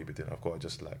crying. I can't really be doing. I've got to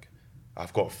just like.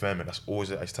 I've got to firm it. That's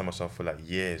always I used to tell myself for like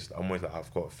years. I'm always like,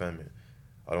 I've got to firm it.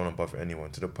 I don't want to bother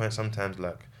anyone. To the point sometimes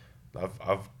like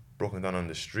I've broken down on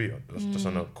the street, just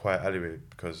on a quiet alleyway,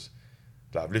 because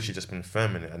like I've literally just been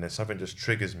firming it, and then something just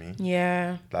triggers me.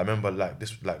 Yeah. Like I remember like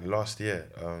this like last year,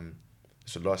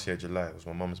 so last year July, it was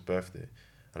my mum's birthday,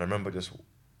 and I remember just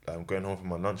going home from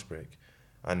my lunch break,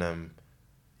 and I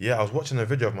was watching a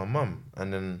video of my mum,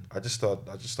 and then I just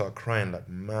started crying like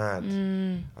mad,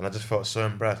 and I just felt so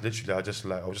embarrassed. Literally, I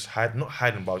was just not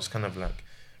hiding, but I was just kind of like,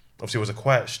 obviously it was a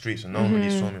quiet street, so no one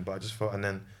really saw me, but I just felt, and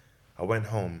then I went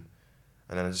home,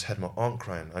 and then I just had my aunt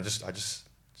crying. I just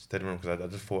stayed in the room because I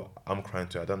just thought, I'm crying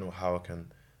too. I don't know how I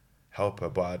can help her,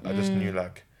 but I just knew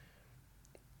like,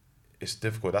 it's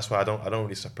difficult. That's why I don't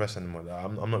really suppress anymore.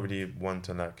 I'm not really one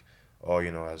to like, oh,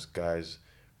 you know, as guys,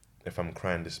 if I'm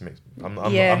crying, this makes I'm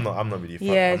not really I'm not really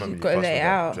you've got to let it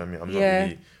out. Do you know what I mean? I'm not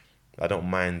really. I don't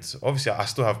mind. Obviously, I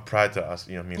still have pride to us.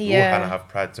 You know what I mean? We all kind of have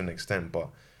pride to an extent, but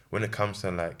when it comes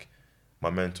to like my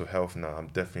mental health now, I'm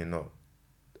definitely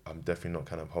not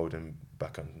kind of holding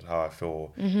back on how I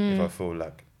feel. If I feel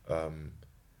like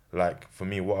for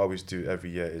me, what I always do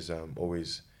every year is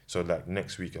always, so like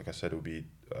next week, like I said, it'll be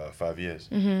 5 years.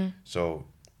 So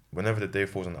whenever the day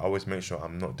falls on, I always make sure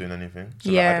I'm not doing anything.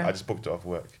 So like, I just booked it off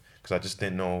work because I just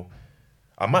didn't know.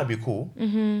 I might be cool,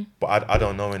 but I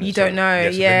don't know. You don't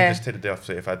know, so let me just take the day off.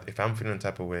 So if I'm feeling the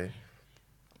type of way,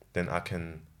 then I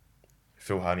can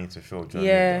feel how I need to feel. Do you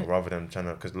know what I mean? Rather than trying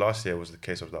to, because last year was the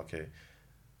case of like, okay,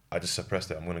 I just suppressed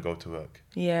it. I'm going to go to work.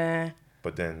 Yeah.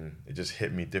 But then it just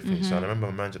hit me differently. So I remember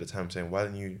my manager at the time saying, why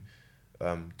don't you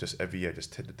just every year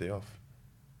just take the day off?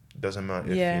 It doesn't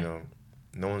matter if, you know,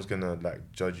 no one's going to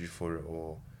like judge you for it,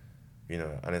 or, you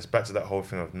know, and it's back to that whole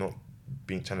thing of not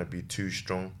trying to be too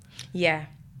strong. Yeah.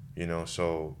 You know,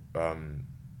 so, like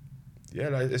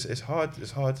it's hard,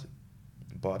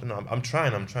 but I don't know, I'm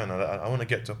trying. I want to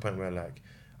get to a point where like,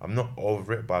 I'm not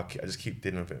over it, but I just keep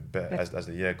dealing with it better as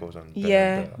the year goes on.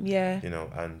 Better. You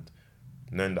know, and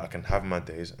knowing that I can have my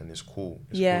days and it's cool.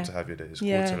 It's cool to have your days. It's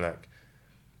cool to like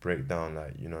break down,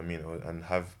 like, you know what I mean, and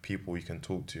have people you can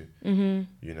talk to.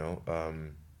 You know,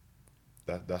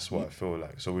 that's what I feel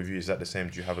like. So with you, is that the same?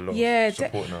 Do you have a lot of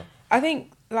support now? I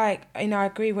think, like, you know, I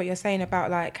agree with what you're saying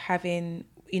about like having,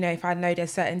 you know, if I know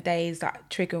there's certain days that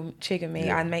trigger me,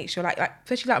 and make sure like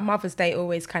especially like Mother's Day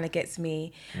always kind of gets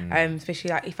me, especially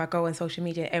like if I go on social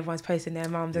media, everyone's posting their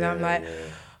mums, and I'm like,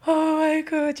 oh my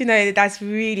God, you know, that's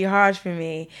really hard for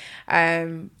me.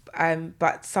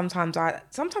 But sometimes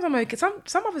I'm okay. Some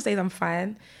Mother's days I'm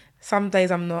fine. Some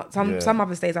days I'm not. Some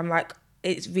Mother's days I'm like,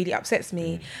 it really upsets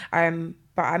me. But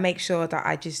I make sure that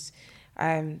I just,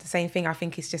 the same thing, I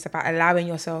think it's just about allowing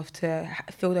yourself to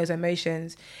feel those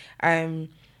emotions. And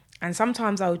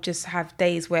sometimes I'll just have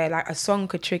days where like a song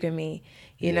could trigger me,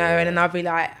 you know, and then I'll be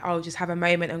like, I'll just have a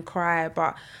moment and cry.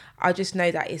 But I just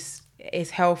know that it's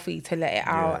healthy to let it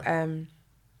out.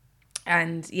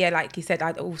 And like you said,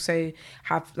 I'd also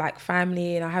have like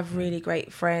family, and I have really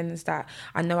great friends that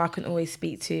I know I can always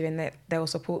speak to, and that they'll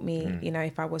support me, you know,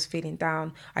 if I was feeling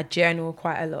down. I journal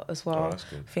quite a lot as well. That's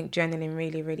good. I think journaling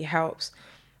really, really helps.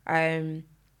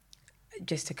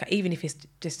 Just to, even if it's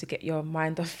just to get your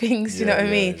mind off things, you know what I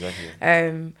mean?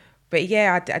 Exactly. But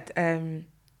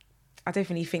I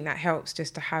definitely think that helps,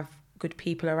 just to have good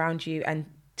people around you, and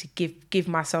to give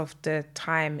myself the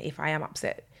time if I am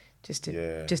upset, just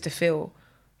to feel,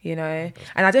 you know.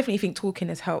 And I definitely think talking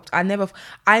has helped. I never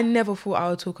thought I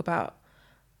would talk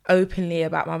openly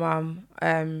about my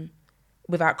mum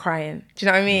without crying. Do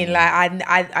you know what I mean? Like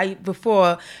I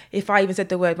before, if I even said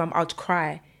the word mum, I'd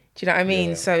cry. Do you know what I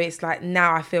mean? So it's like,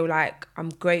 now I feel like I'm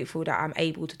grateful that I'm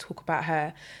able to talk about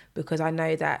her, because I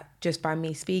know that just by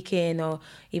me speaking or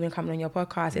even coming on your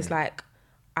podcast, it's like,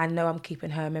 I know I'm keeping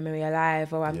her memory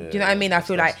alive, or do you know what I mean? I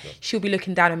feel like she'll be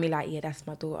looking down on me like, yeah, that's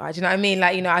my daughter. Do you know what I mean?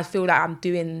 Like, you know, I feel like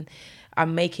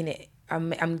I'm making it,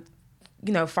 I'm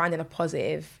you know, finding a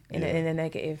positive in a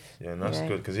negative. Yeah, and that's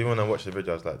good, because even when I watched the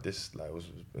video, I was like, this like was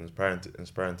inspiring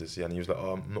to see, and he was like,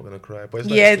 oh, I'm not gonna cry, but it's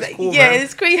like, it's cool, man.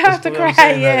 It's cool. You have to cry.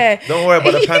 Like, don't worry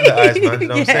about the panda eyes, man. You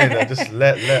know what I'm saying? Like, just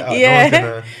let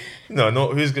out. No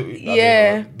one's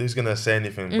gonna, who's gonna say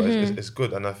anything? But it's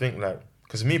good, and I think like,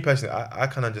 because me personally, I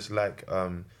kind of just like,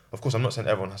 of course, I'm not saying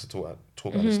everyone has to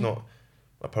talk, and it's not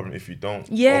a problem if you don't.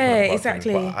 Yeah,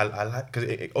 exactly. Things, but I like, because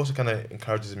it also kind of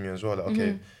encourages me as well. Like,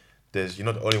 okay, you're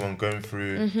not the only one going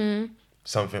through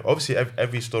something. Obviously,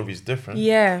 every story is different.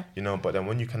 Yeah. You know, but then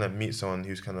when you kind of meet someone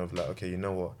who's kind of like, okay, you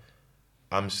know what,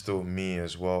 I'm still me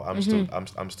as well. I'm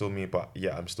still me, but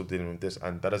I'm still dealing with this,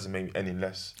 and that doesn't make me any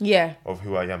less of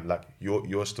who I am. Like,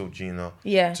 you're still Gina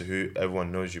to who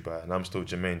everyone knows you by, and I'm still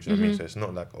Jermaine. Do you know what I mean? So it's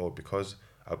not like, oh, because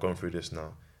I've gone through this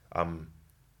now, I'm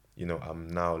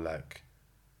now like,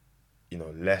 you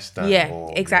know, less than.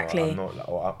 Or, exactly. You know, I'm not like,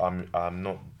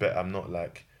 or I'm not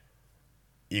like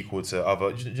equal to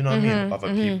other, do you know what I mean?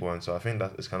 Other people. And so I think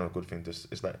that it's kind of a good thing.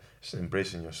 It's like just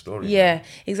embracing your story. Yeah, man.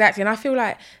 Exactly. And I feel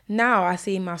like now I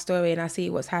see my story and I see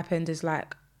what's happened as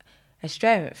like a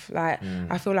strength. Like,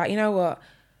 I feel like, you know what?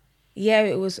 Yeah,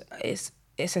 it's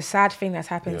a sad thing that's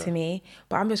happened to me,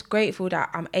 but I'm just grateful that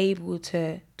I'm able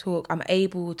to talk. I'm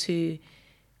able to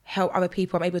help other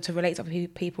people. I'm able to relate to other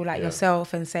people like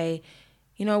yourself and say,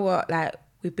 you know what, like,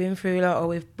 we've been through a lot, or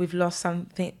we've lost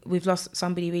something, we've lost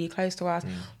somebody really close to us,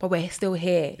 but we're still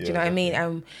here. Do you know what I mean?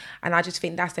 And I just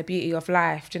think that's the beauty of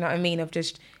life. Do you know what I mean? Of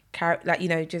just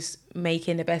just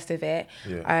making the best of it.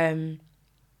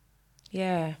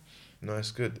 Yeah. No,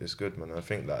 it's good, man. I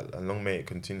think that, and long may it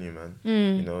continue, man.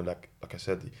 You know, like I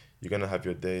said, you're gonna have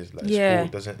your days. Like school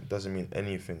doesn't mean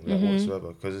anything whatsoever,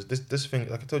 because this thing,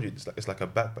 like I told you, it's like a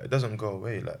back, but it doesn't go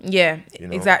away. Like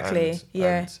exactly.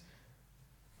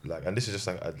 And this is just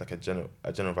like a general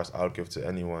advice I would give to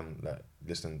anyone. Like,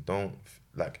 listen, don't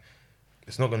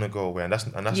it's not gonna go away, and that's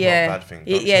not a bad thing.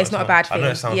 It's not a bad thing. I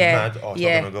know it sounds mad. Oh, it's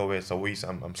not gonna go away. So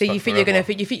I'm. So you think you're gonna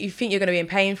you're gonna be in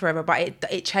pain forever, but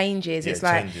it changes. It's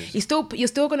like changes. You're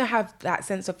still gonna have that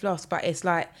sense of loss, but it's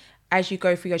like as you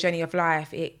go through your journey of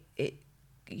life,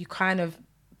 you kind of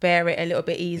bear it a little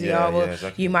bit easier, or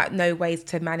exactly. You might know ways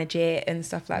to manage it and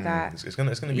stuff like that. It's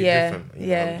gonna be different. You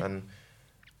know?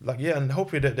 And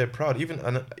hopefully they're proud.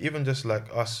 Even just like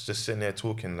us, just sitting there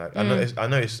talking. Like I know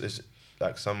it's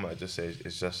like some might just say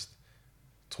it's just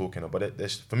talking about it.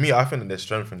 For me, I think that there's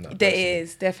strength in that. There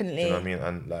is, definitely. Do you know what I mean?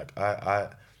 And like I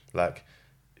like,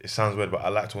 it sounds weird, but I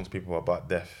like talking to people about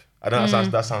death. I don't know,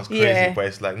 that sounds crazy, but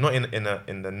it's like not in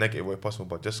the negative way possible,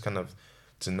 but just kind of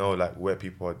to know like where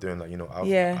people are doing. Like, you know,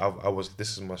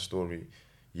 this is my story.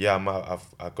 Yeah,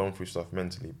 I've gone through stuff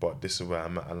mentally, but this is where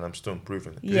I'm at, and I'm still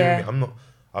improving. You know what I mean?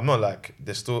 I'm not like,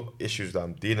 there's still issues that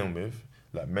I'm dealing with,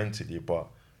 like mentally, but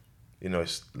you know,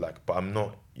 it's like, but I'm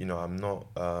not, it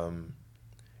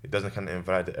doesn't kind of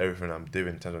invalidate everything I'm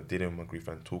doing in terms of dealing with my grief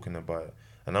and talking about it.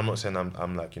 And I'm not saying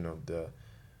I'm like, the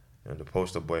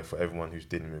poster boy for everyone who's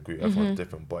dealing with grief. Everyone's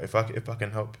different. But if I can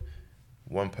help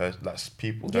one person, like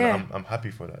people, then I'm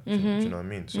happy for that. Do you know what I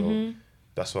mean? So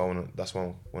that's what I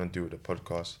want to do with the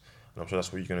podcast. And I'm sure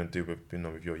that's what you're going to do with,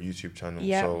 with your YouTube channel.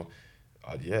 Yep. So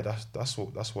that's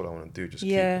what I want to do. Just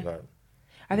keep like,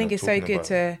 I think it's so good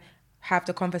to have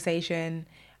the conversation,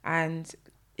 and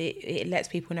it lets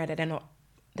people know that they're not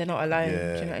alone. Do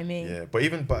you know what I mean? Yeah, but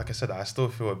like I said, I still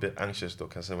feel a bit anxious though,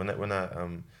 because when I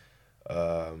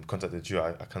contacted you,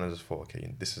 I kind of just thought,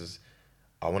 okay,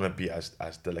 I want to be as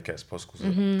delicate as possible,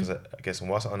 because I guess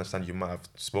whilst I understand you might have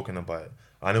spoken about it,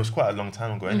 and it was quite a long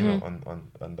time ago anyway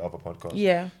on the other podcast.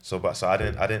 Yeah. So I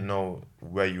didn't know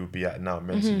where you would be at now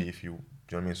mentally if you.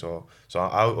 Do you know what I mean? So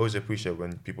I always appreciate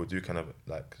when people do kind of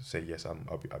like say yes,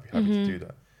 I'll be happy to do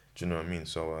that. Do you know what I mean?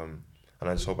 So and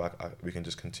I just hope we can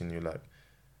just continue like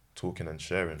talking and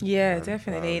sharing. Yeah,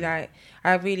 definitely. Like,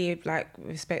 I really like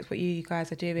respect what you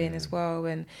guys are doing as well,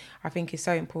 and I think it's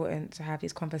so important to have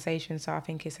these conversations. So I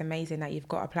think it's amazing that you've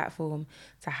got a platform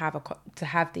to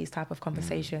have these type of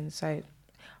conversations. So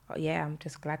yeah, I'm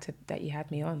just glad that you had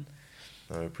me on.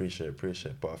 I appreciate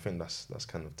it, but I think that's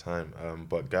kind of time.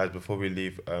 But guys, before we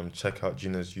leave, check out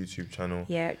Gina's YouTube channel.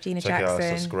 Yeah, Gina check Jackson.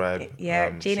 Check out, subscribe. Yeah,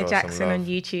 Gina Jackson on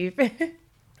YouTube.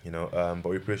 But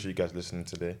we appreciate you guys listening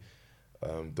today.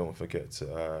 Don't forget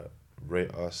to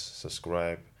rate us,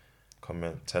 subscribe,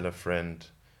 comment, tell a friend,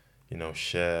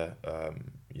 share,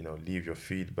 leave your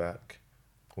feedback,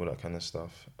 all that kind of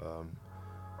stuff.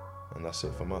 And that's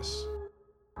it from us.